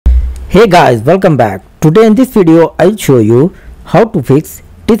Hey guys, welcome back. Today in this video I'll show you how to fix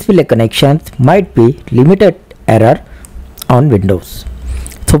display connections might be limited error on Windows.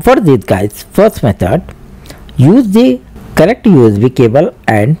 So for this guys, first method, use the correct USB cable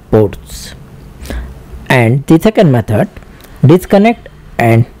and ports. And the second method, disconnect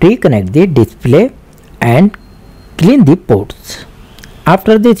and reconnect the display and clean the ports.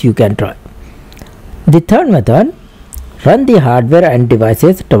 After this you can try. The third method, run the hardware and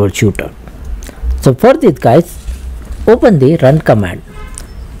devices troubleshooter. So for this guys, open the run command.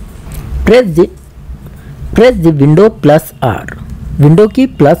 Press the window plus R. Window key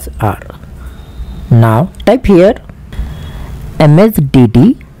plus R. Now type here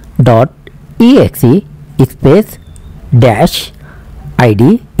msdd.exe space dash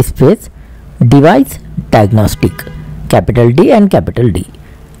id space device diagnostic, capital D and capital D,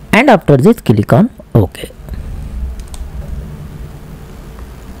 and after this click on OK.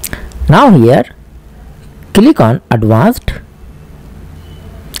 Now here click on advanced.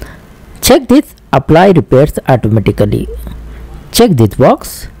 Check this apply repairs automatically. Check this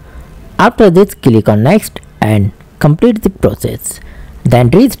box. After this click on next and complete the process. Then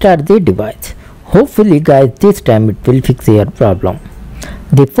restart the device. Hopefully guys this time it will fix your problem.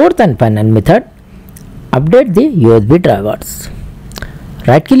 The fourth and final method, update the USB drivers.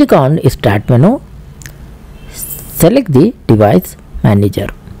 Right click on start menu. Select the device manager.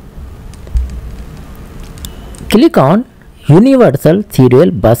 Click on Universal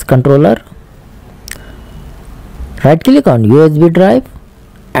Serial Bus Controller. Right click on USB drive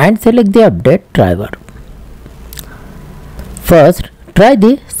and select the update driver. First, try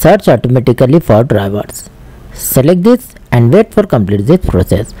the search automatically for drivers. Select this and wait for complete this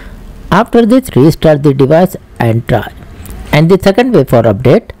process. After this, restart the device and try. And the second way for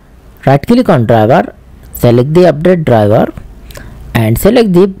update, right click on driver, select the update driver and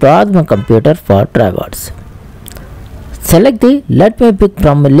select the browse my computer for drivers. Select the let me pick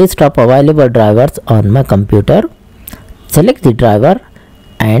from a list of available drivers on my computer. Select the driver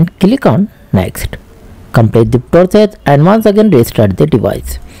and click on next. Complete the process and once again restart the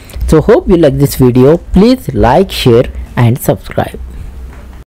device. So hope you like this video. Please like, share and subscribe.